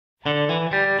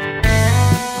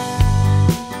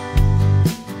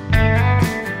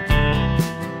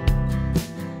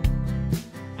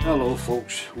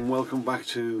folks, and welcome back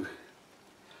to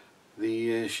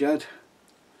the shed.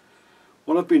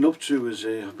 What I've been up to is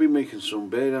I've been making some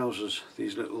birdhouses,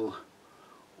 these little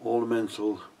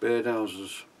ornamental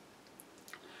birdhouses.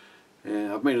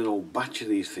 I've made an old batch of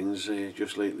these things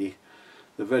just lately.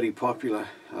 They're very popular,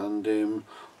 and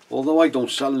although I don't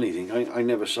sell anything, I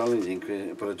never sell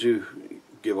anything, but I do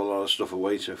give a lot of stuff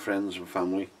away to friends and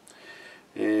family.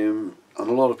 And a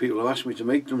lot of people have asked me to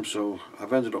make them, so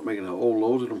I've ended up making a whole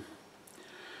load of them.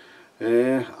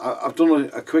 I've done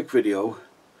a quick video.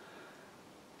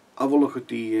 Have a look at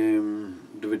the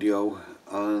video,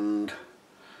 and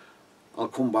I'll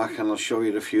come back and I'll show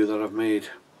you the few that I've made.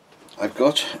 I've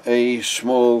got a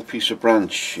small piece of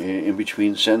branch in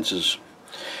between centres.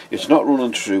 It's not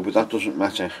running through, but that doesn't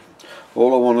matter.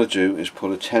 All I want to do is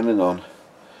put a tenon on,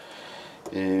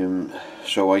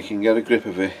 so I can get a grip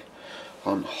of it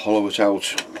and hollow it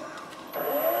out.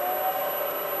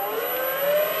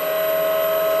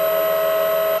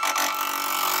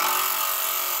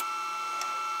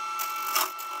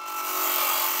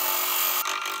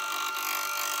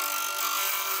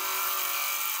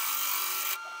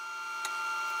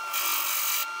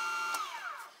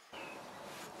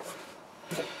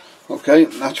 Okay,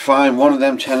 that's fine. One of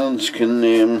them tenons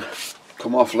can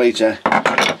come off later.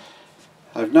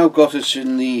 I've now got it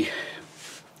in the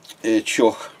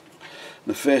chuck.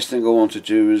 The first thing I want to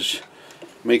do is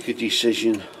make a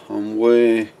decision on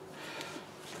where,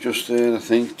 just there I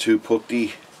think, to put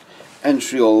the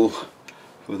entry hole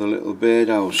for the little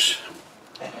birdhouse.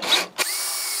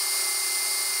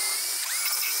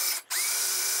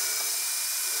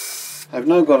 I've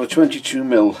now got a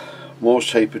 22mm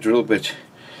Morse taper drill bit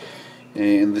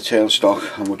in the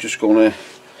tailstock, and we're just going to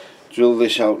drill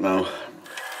this out now.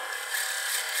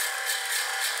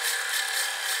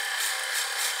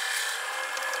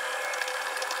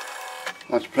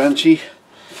 That's plenty.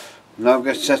 Now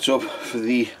get set up for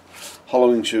the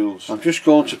hollowing tools. I'm just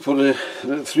going to put a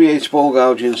 3/8 ball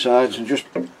gouge inside and just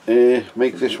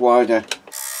make this wider.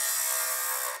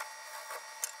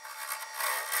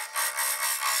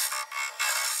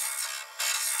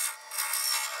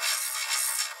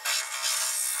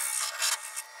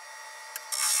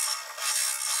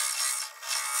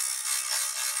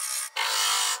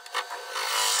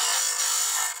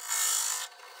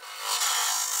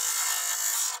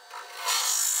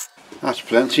 That's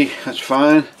plenty, that's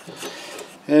fine.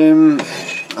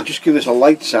 I'll just give this a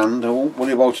light sand, I won't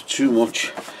worry about it too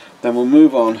much, then we'll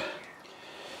move on.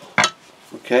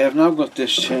 Okay, I've now got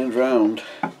this turned round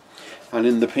and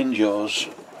in the pin jaws,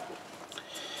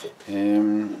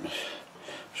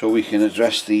 so we can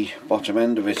address the bottom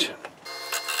end of it.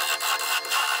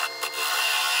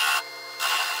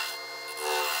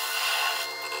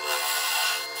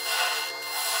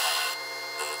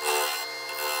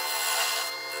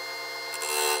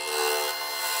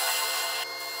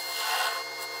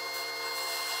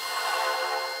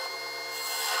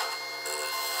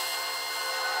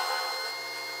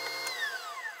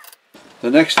 The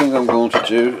next thing I'm going to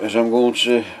do is I'm going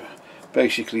to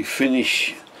basically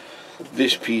finish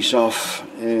this piece off.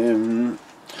 I'm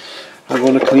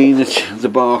going to clean the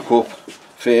bark up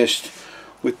first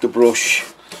with the brush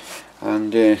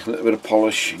and a little bit of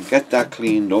polish and get that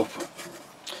cleaned up,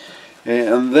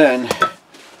 and then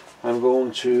I'm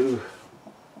going to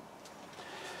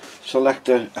select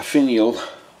a finial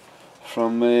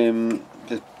from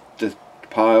the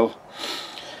pile,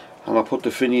 and I'll put the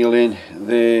finial in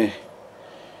there.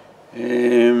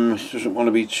 It doesn't want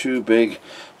to be too big,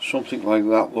 something like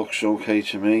that looks okay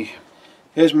to me.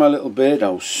 Here's my little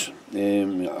birdhouse.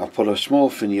 I put a small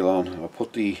finial on, I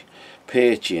put the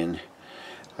perch in,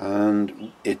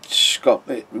 and it's got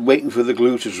waiting for the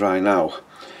glue to dry now,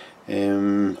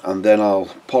 and then I'll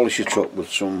polish it up with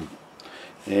some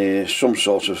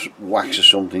sort of wax or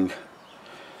something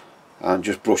and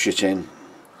just brush it in.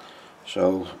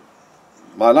 So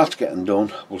while that's getting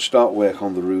done, we'll start work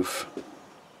on the roof.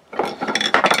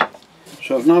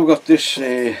 So I've now got this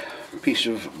piece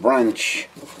of branch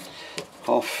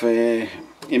off in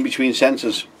between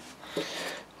centres,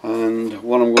 and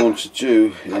what I'm going to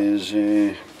do is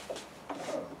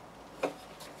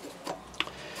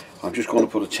I'm just going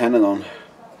to put a tenon on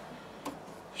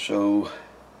so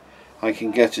I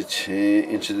can get it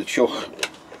into the chuck.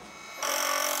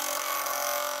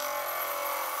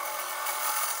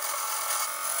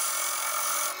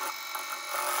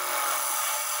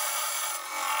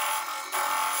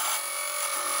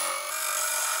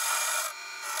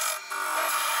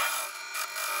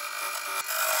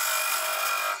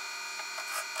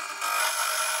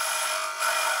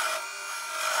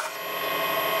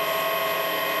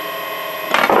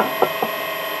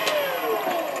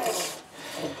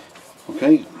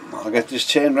 I'll get this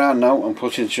turned round now and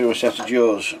put into a set of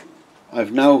jaws.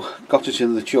 I've now got it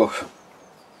in the chuck.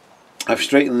 I've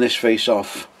straightened this face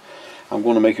off. I'm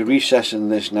going to make a recess in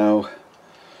this now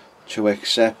to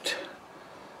accept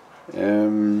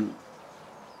the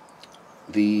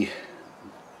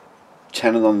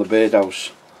tenon on the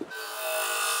birdhouse.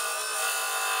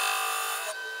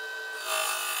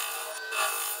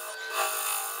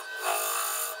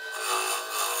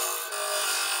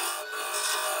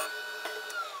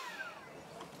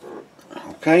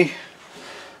 Okay,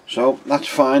 so that's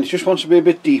fine. It just wants to be a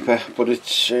bit deeper, but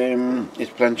it's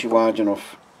plenty wide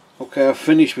enough. Okay, I've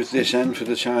finished with this end for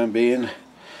the time being,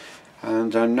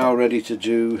 and I'm now ready to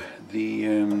do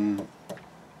the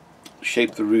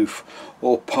shape the roof,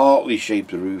 or partly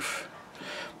shape the roof.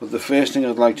 But the first thing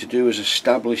I'd like to do is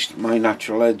establish my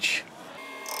natural edge.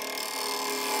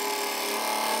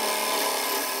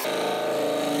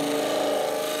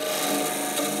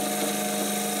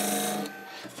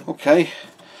 Okay,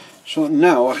 so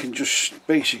now I can just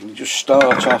basically just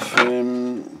start off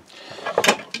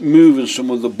moving some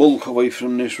of the bulk away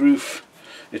from this roof.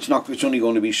 It's only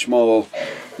going to be small.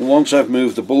 And once I've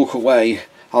moved the bulk away,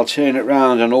 I'll turn it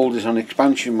round and hold it on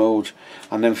expansion mode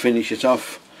and then finish it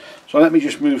off. So let me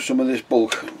just move some of this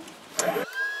bulk.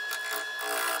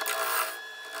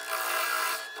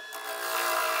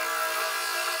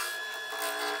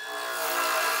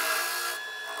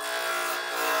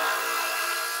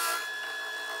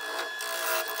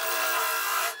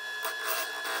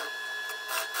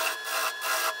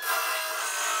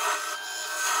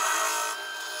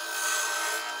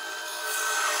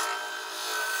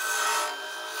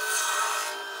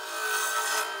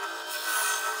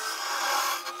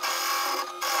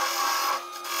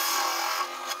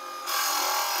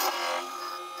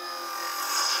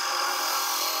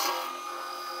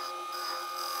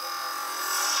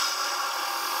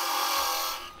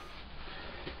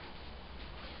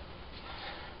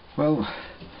 Well,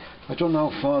 I don't know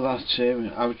how far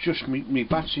that I was just my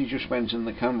battery just went in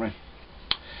the camera,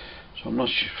 so I'm not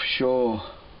sure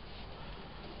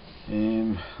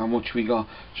how much we got.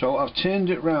 So I've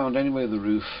turned it round anyway, the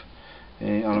roof,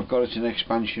 and I've got it in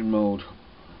expansion mode.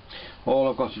 All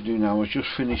I've got to do now is just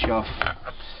finish off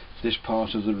this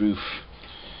part of the roof.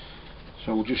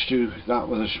 So we'll just do that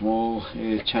with a small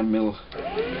 10mm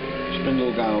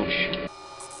spindle gouge.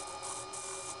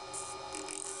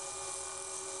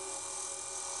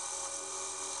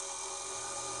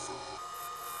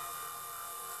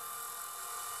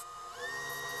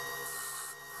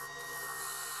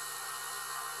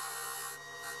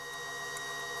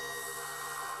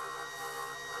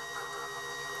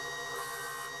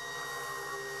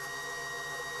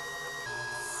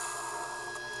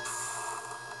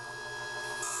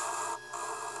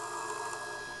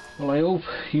 Well, I hope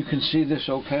you can see this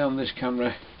okay on this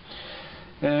camera.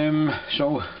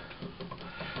 So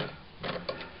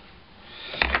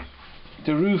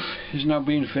the roof is now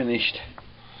being finished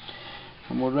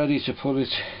and we're ready to put it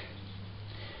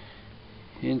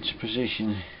into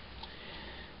position.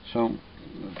 So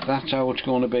that's how it's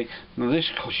going to be. Now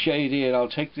this shade here, I'll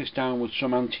take this down with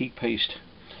some antique paste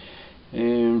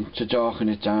to darken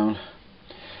it down.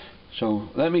 So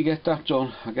let me get that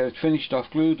done. I'll get it finished off,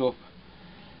 glued up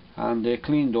and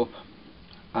cleaned up,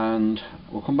 and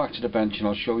we'll come back to the bench and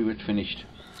I'll show you it finished.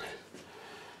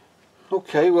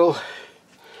 Okay, well,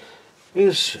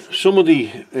 here's some of the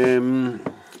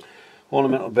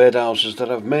ornamental birdhouses that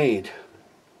I've made.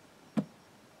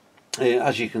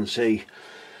 As you can see,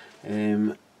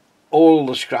 all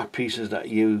the scrap pieces that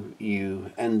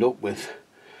you end up with,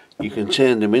 you can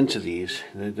turn them into these.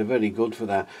 They're very good for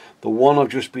that. The one I've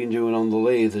just been doing on the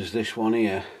lathe is this one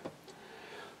here.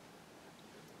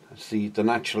 It's the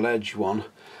natural edge one,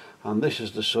 and this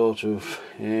is the sort of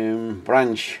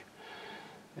branch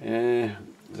that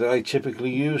I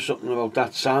typically use, something about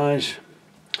that size.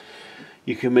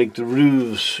 You can make the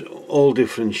roofs all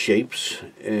different shapes,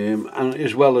 and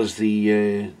as well as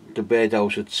the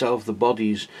birdhouse itself, the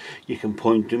bodies, you can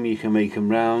point them, you can make them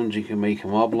round, you can make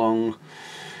them oblong.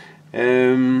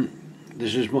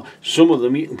 This is some of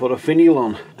them you can put a finial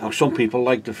on. Now some people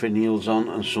like the finials on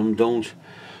and some don't.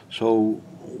 So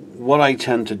what I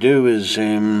tend to do is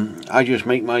I just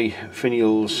make my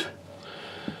finials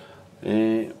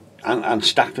and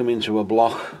stack them into a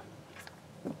block.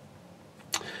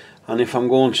 And if I'm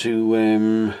going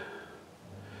to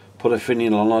put a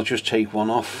finial on, I'll just take one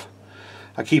off.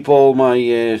 I keep all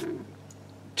my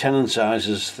tenon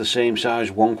sizes the same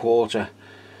size, 1/4,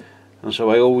 and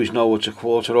so I always know it's a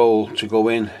 1/4 hole to go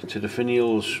in to the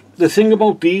finials. The thing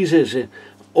about these is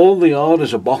all they are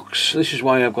is a box. This is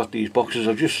why I've got these boxes.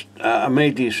 I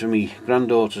made these for me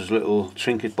granddaughter's little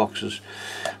trinket boxes,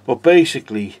 but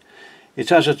basically it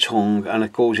has a tongue and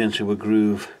it goes into a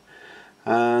groove,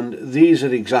 and these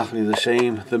are exactly the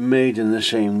same. They're made in the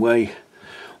same way.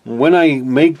 When I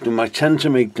make them, I tend to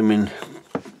make them in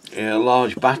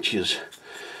large batches,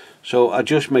 so I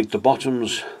just make the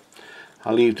bottoms.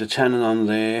 I leave the tenon on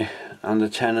there and the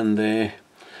tenon there,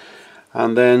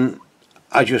 and then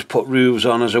I just put roofs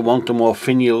on as I want them, or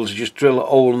finials. Just drill a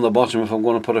hole in the bottom if I'm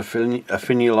going to put a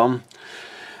finial on.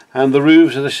 And the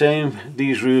roofs are the same.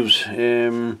 These roofs,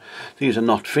 these are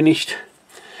not finished,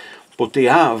 but they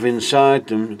have inside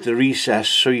them the recess,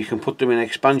 so you can put them in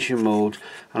expansion mode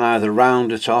and either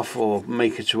round it off or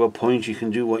make it to a point. You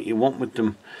can do what you want with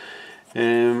them.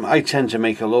 I tend to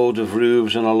make a load of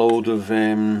roofs and a load of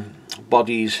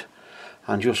bodies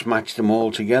and just match them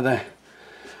all together.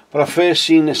 But I first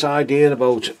seen this idea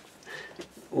about,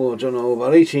 I don't know,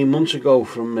 about 18 months ago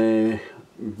from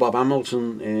Bob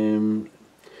Hamilton,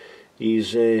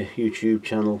 his YouTube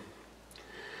channel.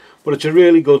 But it's a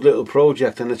really good little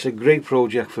project, and it's a great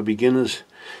project for beginners.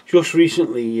 Just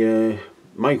recently,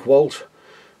 Mike Waldt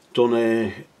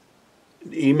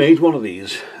he made one of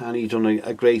these, and he done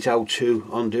a great how-to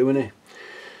on doing it.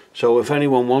 So if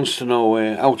anyone wants to know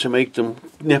how to make them,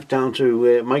 nip down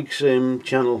to Mike's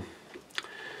channel,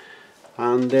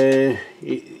 and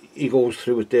he goes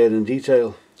through it there in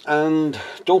detail. And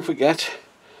don't forget,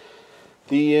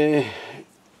 the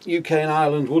UK and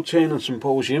Ireland WoodTurning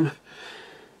Symposium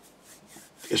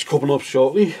is coming up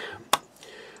shortly,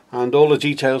 and all the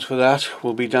details for that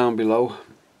will be down below.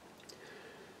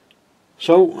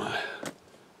 So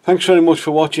thanks very much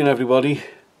for watching, everybody.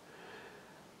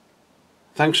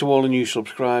 Thanks to all the new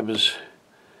subscribers.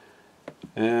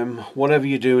 Whatever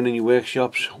you're doing in your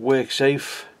workshops, work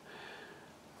safe.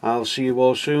 I'll see you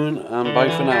all soon, and bye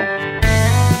for now.